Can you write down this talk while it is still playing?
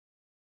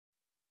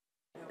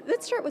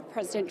Let's start with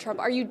President Trump.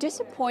 Are you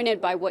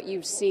disappointed by what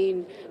you've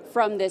seen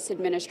from this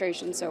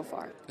administration so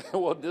far?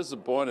 Well,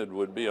 disappointed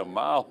would be a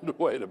mild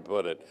way to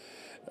put it.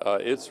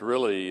 It's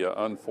really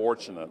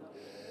unfortunate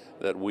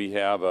that we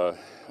have a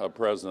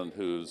president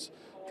who's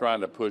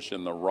trying to push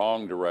in the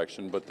wrong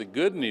direction. But the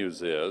good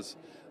news is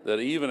that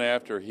even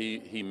after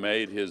he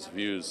made his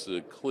views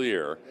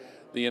clear,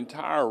 the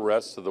entire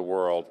rest of the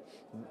world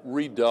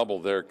redouble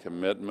their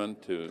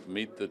commitment to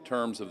meet the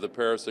terms of the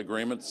Paris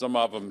Agreement. Some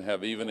of them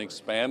have even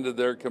expanded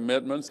their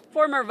commitments.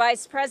 Former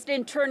Vice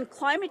President turned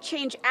climate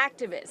change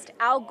activist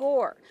Al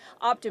Gore,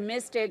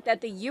 optimistic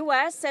that the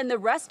U.S. and the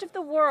rest of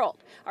the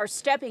world are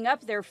stepping up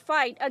their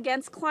fight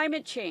against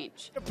climate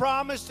change. A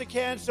promise to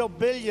cancel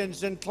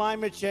billions in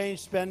climate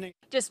change spending.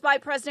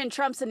 Despite President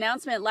Trump's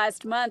announcement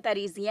last month that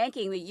he's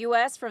yanking the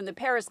U.S. from the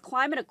Paris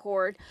Climate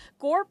Accord,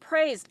 Gore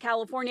praised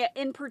California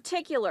in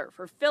particular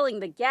for filling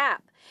the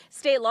gap.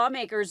 State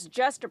lawmakers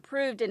just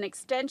approved an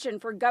extension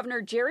for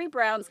Governor Jerry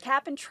Brown's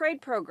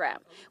cap-and-trade program,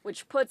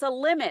 which puts a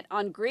limit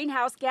on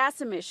greenhouse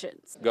gas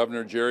emissions.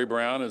 Governor Jerry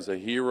Brown is a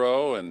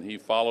hero, and he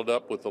followed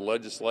up with the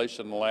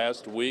legislation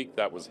last week.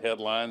 That was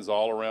headlines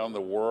all around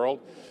the world.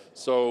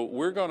 So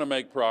we're going to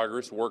make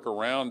progress, work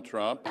around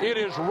Trump. It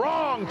is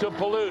wrong to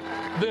pollute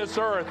this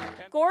earth.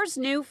 Gore's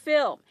new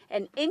film,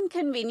 an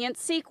inconvenient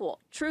sequel,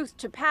 Truth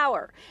to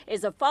Power,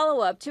 is a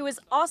follow-up to his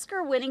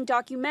Oscar-winning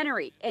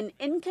documentary, An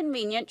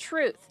Inconvenient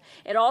Truth.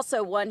 It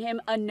also won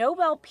him a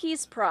Nobel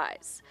Peace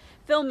Prize.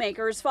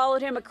 Filmmakers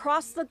followed him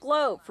across the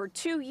globe for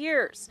 2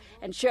 years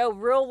and show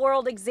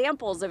real-world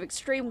examples of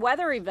extreme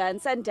weather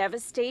events and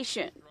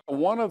devastation.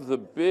 One of the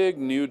big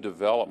new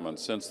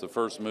developments since the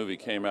first movie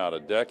came out a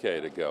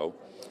decade ago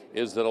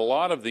is that a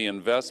lot of the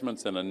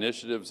investments and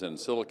initiatives in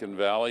Silicon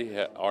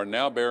Valley are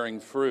now bearing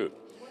fruit.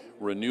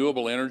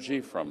 Renewable energy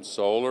from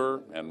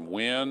solar and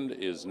wind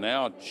is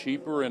now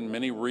cheaper in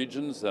many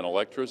regions than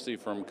electricity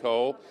from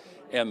coal,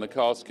 and the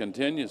cost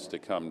continues to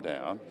come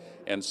down,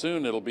 and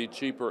soon it'll be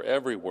cheaper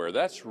everywhere.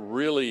 That's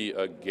really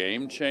a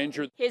game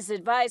changer. His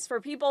advice for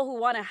people who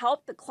want to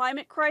help the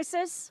climate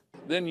crisis?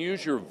 Then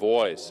use your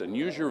voice and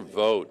use your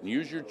vote and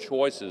use your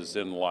choices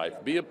in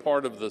life. Be a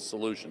part of the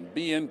solution.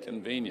 Be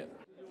inconvenient.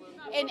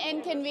 An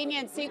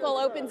Inconvenient sequel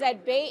opens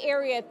at Bay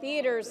Area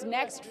theaters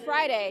next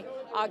Friday,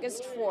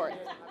 August 4th.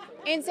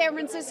 In San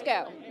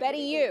Francisco, Betty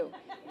Yu,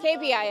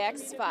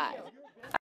 KPIX 5.